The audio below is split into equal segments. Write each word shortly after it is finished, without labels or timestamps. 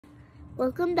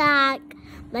Welcome back.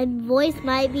 My voice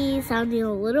might be sounding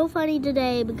a little funny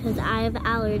today because I have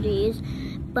allergies,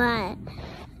 but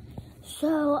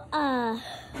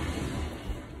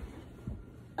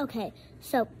okay,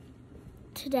 so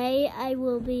today I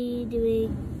will be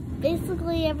doing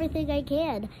basically everything I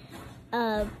can.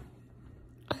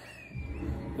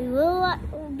 We will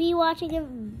be watching a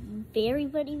very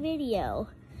funny video,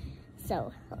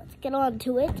 so let's get on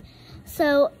to it.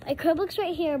 So my Chromebook's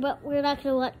right here, but we're not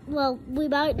gonna watch. Well, we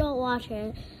might not watch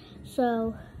it.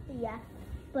 So yeah,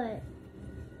 but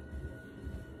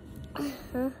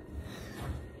I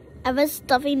have a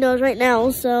stuffy nose right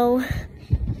now. So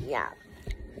yeah.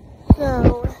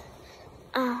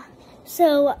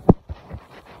 So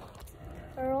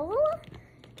Earl,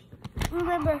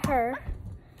 remember her?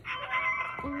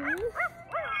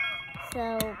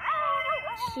 So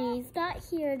she's not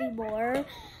here anymore.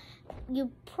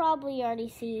 You probably already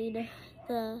seen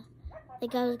the,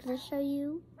 like I was gonna show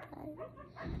you.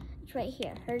 It's right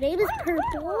here. Her name is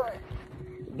Purple.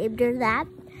 We named her that.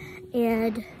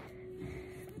 And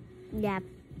yeah,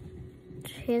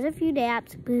 she has a few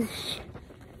naps because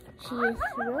she is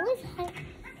really tired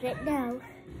right now.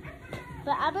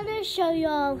 But I'm gonna show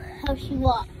y'all how she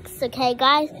walks, okay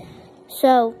guys?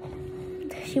 So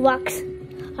she walks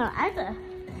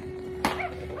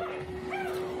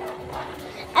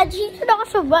and she can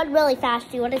also run really fast.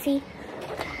 Do you want to see?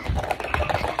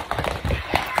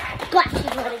 God,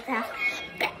 she's running fast.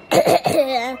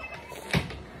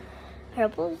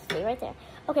 Purple, stay right there.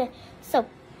 Okay, so,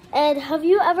 and have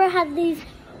you ever had these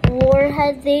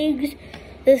warhead things,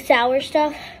 the sour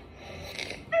stuff?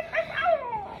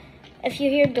 If you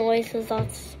hear noises,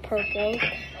 that's Purple.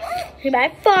 She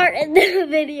might fart in the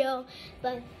video,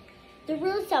 but they're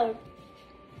really sour.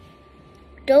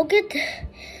 Don't get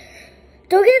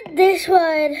this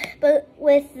one, but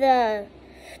with the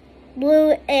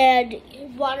blue and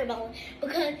watermelon,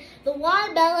 because the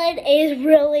watermelon is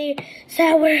really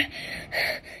sour.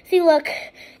 See, look,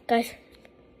 guys.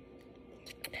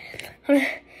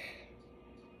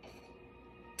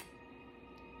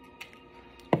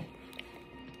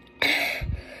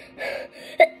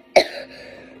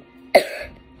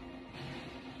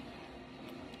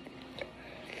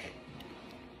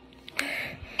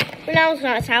 Now it's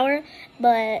not sour,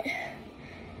 but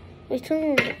we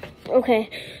still, okay.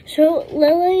 So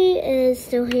Lily is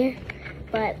still here,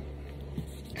 but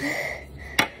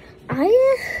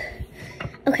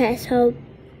okay, so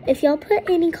if y'all put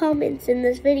any comments in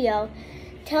this video,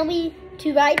 tell me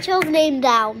to write y'all's name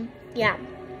down.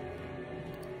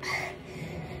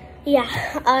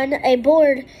 Yeah, on a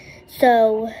board.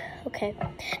 So, okay.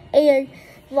 And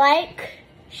like,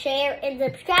 share, and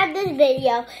subscribe to this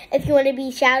video if you want to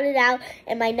be shouted out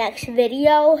in my next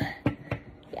video.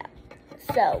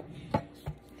 So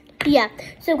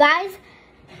guys,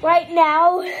 right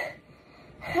now,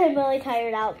 I'm really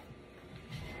tired out.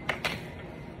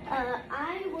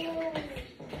 I will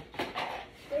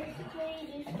basically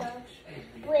do stuff.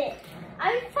 Wait,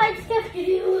 I can find stuff to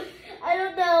do. I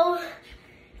don't know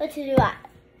what to do.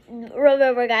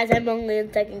 Remember guys, I'm only in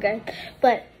 2nd grade,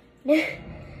 but there's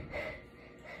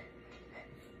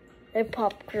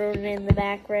popcorn in the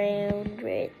background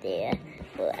right there.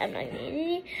 Well, I'm not getting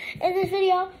any in this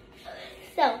video.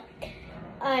 So,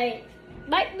 I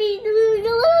might be doing a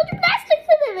little gymnastics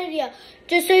in the video.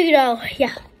 Just so you know,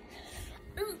 yeah.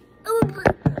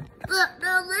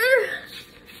 Down there.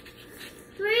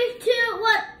 3, 2,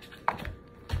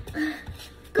 1.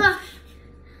 Gosh.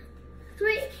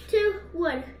 3, 2,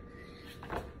 1.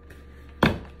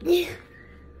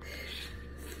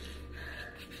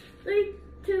 3,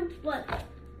 2, 1.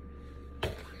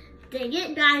 Dang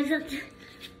it, guys.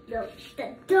 No,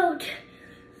 don't.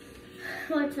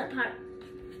 What's that part?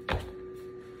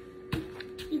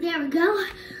 There we go.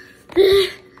 3,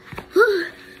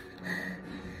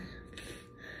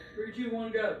 2,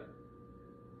 1, go.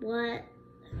 What?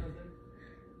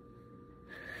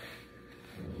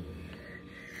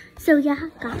 So yeah,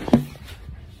 guys.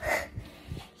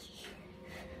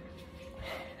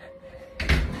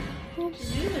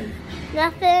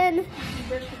 Nothing. Did you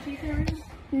brush your teeth already?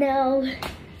 No.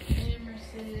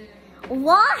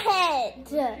 What?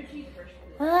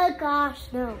 Oh gosh,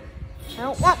 no. I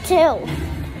don't want to.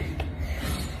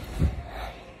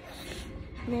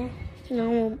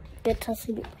 No, get to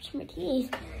see me brush my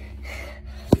teeth.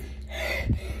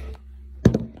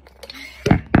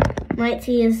 Might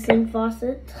see a sink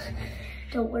faucet.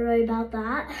 Don't worry about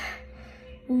that.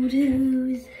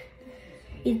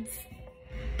 It's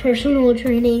personal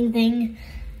training thing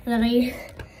that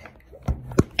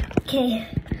okay.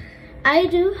 I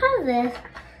do have this,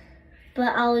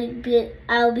 but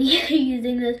I'll be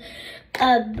using this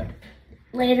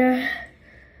later.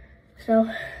 So.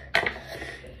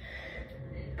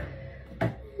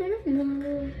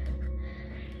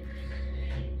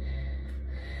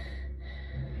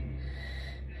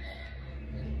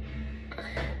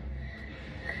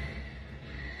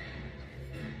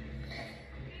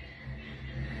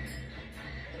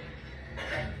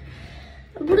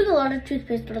 I'm putting a lot of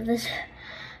toothpaste on this.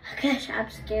 Gosh, I'm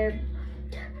scared.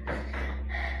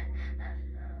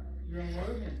 You're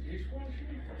unloading the dishwasher?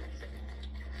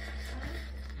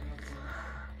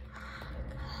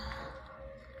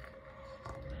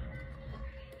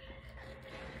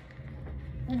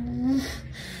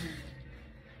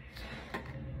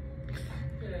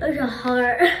 There's a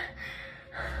heart.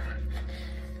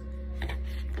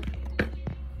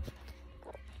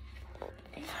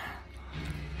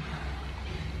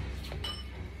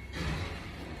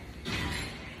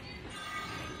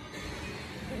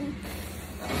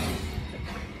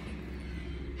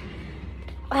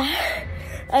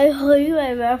 I hate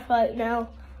my mouth right now.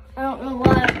 I don't know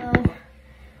why though.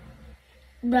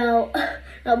 No,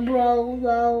 not bro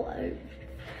though.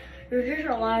 There's just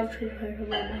a lot of toothpaste in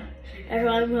my mouth. That's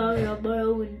why I'm having a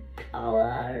bro and all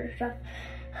that other stuff.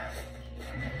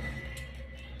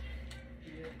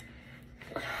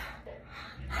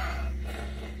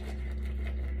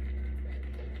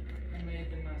 I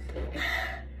made them myself.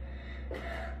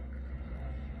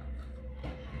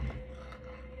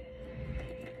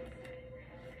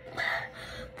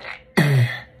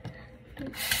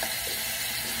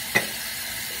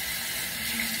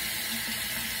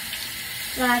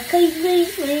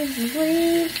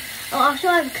 Please. Oh, also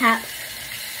I have caps.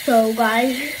 So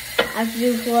guys, I have to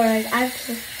do fluoride. I have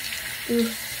to do.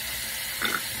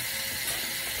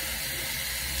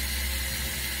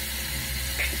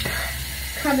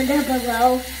 Comment down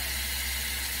below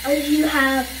if you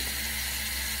have.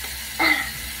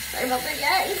 Sorry about my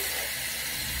guys.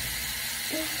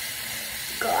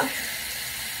 Gosh.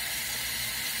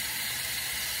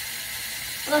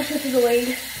 Gosh, this is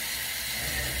weird.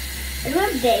 I do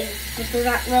have days, but they're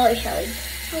not really showing.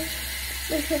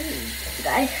 Listen,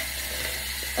 guys.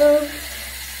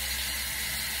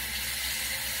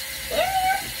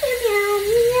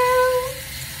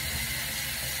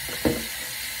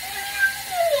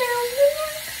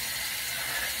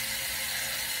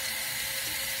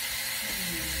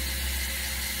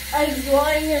 I'm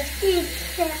going to sleep.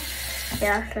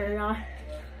 Yeah, so not.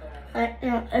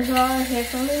 No, as long as there's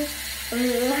something.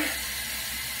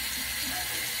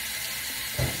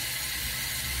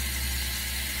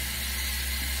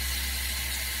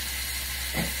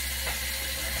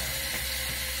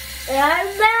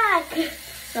 I'm back.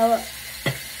 So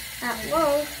that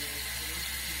won't.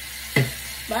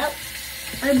 But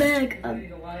I'm back.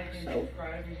 Like and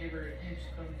subscribe and give her a huge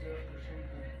thumbs up or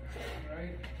something,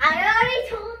 right? I already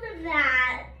told them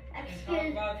that. And talk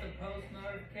about the post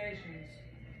notifications.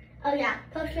 Oh yeah,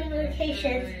 post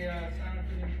notifications. Sign up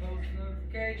for the post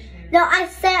notifications. No, I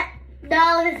said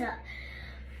no. This up.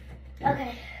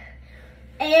 Okay,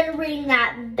 and ring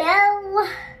that bell.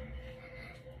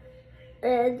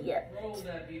 And yeah. Roll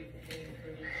that beautiful thing for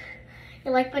me.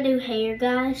 You like my new hair,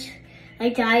 guys? I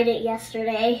dyed it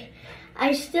yesterday.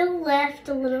 I still left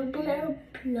a little bit of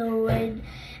blowing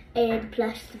and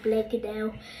plus the blanket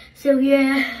now. So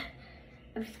yeah,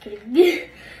 I'm just kidding.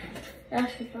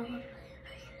 That's the problem.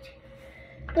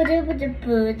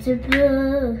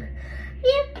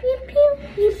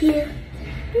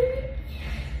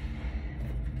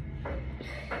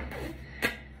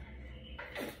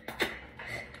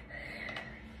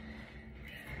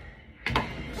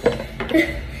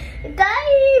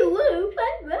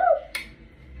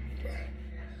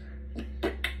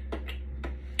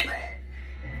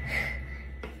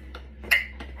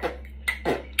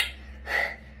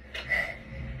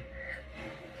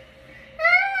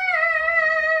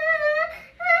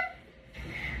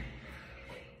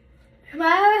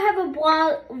 I have a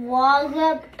vlog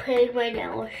up painting my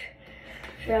nails.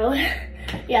 So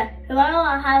yeah, tomorrow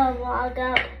I'll have a vlog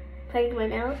up painting my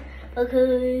nails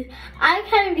because I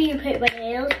kind of need to paint my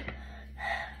nails.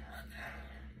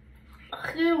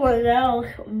 Look at my nails,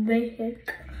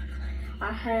 basic.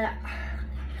 I had.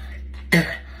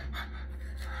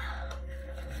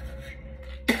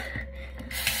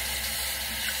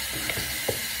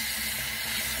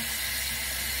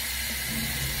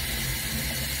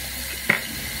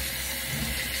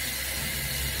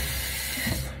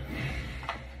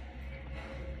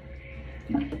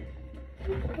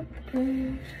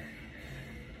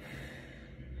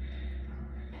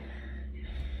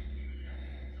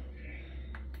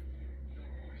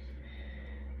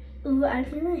 Ooh, I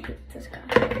really hate this guy.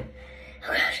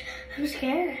 Oh gosh, I'm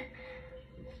scared.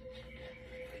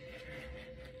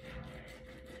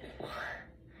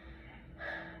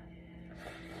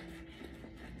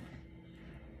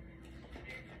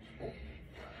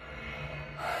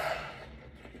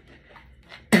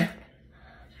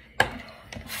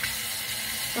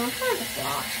 Oh, it's not a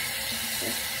block.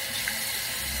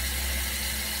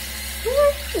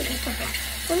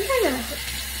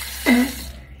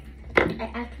 I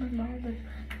asked my mom to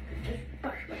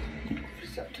brush my teeth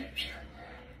sometimes.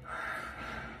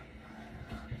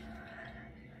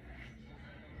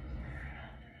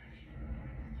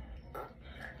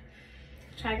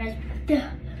 Sorry guys.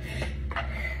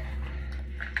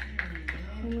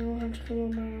 I know I'm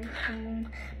screwing my home,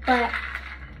 but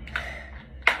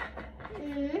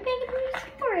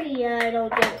sorry, I don't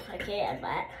get it if I can,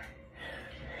 but.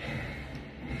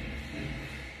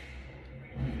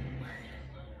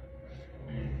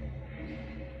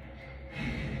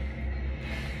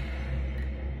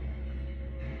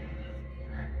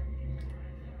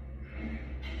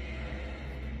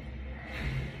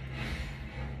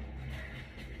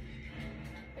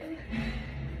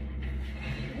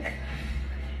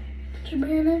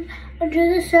 Swimming under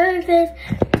the surface,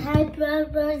 type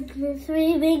of the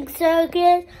swimming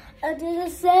circus under the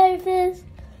surface.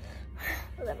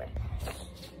 Whatever.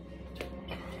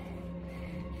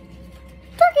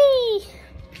 Turkey!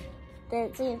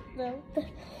 That's it. No.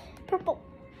 Purple.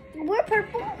 We're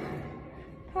purple.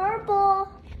 Purple.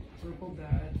 Purple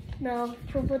died. No,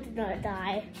 purple did not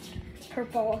die.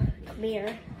 Purple, come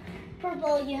here.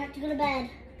 Purple, you have to go to bed.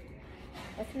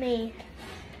 That's me.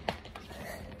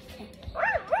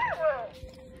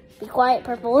 Be quiet,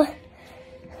 Purple.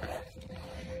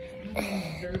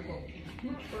 Purple.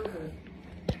 Purple.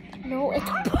 No, it's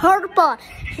Purple.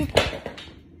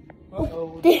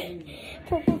 Uh-oh.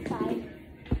 Purple died.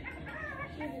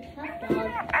 She's a tough dog.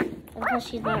 Unless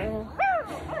she's not real.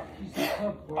 She's a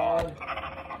tough broad.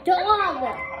 Dog!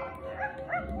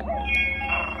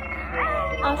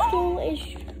 Also,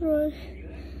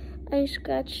 I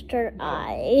scratched her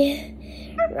eye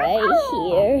right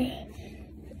here.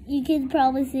 You can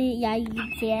probably see it. Yeah, you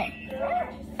can see it.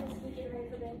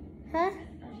 Huh?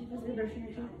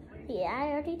 Yeah,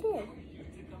 I already did.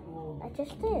 I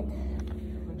just did.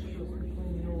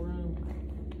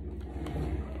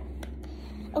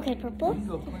 Okay, Purple. You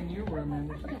go clean your room,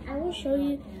 Anderson. Okay, I will show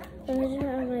you the vision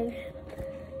of my.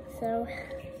 So,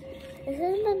 this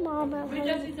is my mom at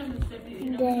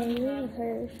home. Day,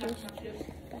 her first.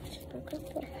 She broke up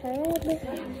with her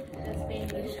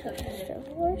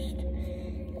divorced.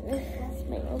 That's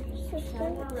my older sister.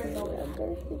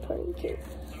 Younger, she's pretty cute.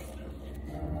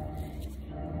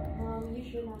 You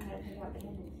should know how to take out the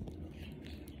candles.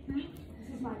 This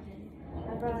is my pen.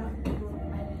 I brought out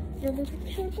the Another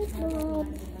picture of my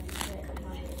mom.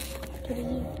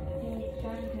 Kitty.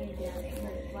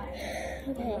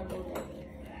 Okay.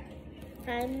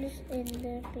 I'm just in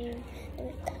the room.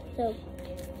 So,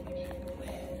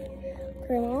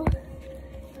 Grandma.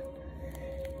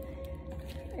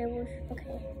 I wish,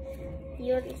 okay.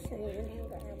 You already seen your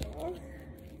grandma.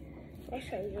 I'll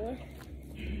show you.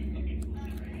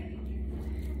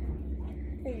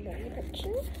 Another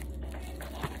picture.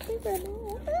 Okay,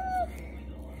 Grandma.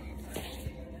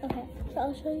 Okay, so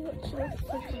I'll show you what she looks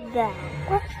like now.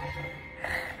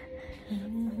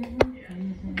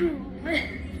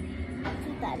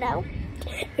 See that now?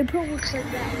 It probably looks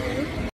like that.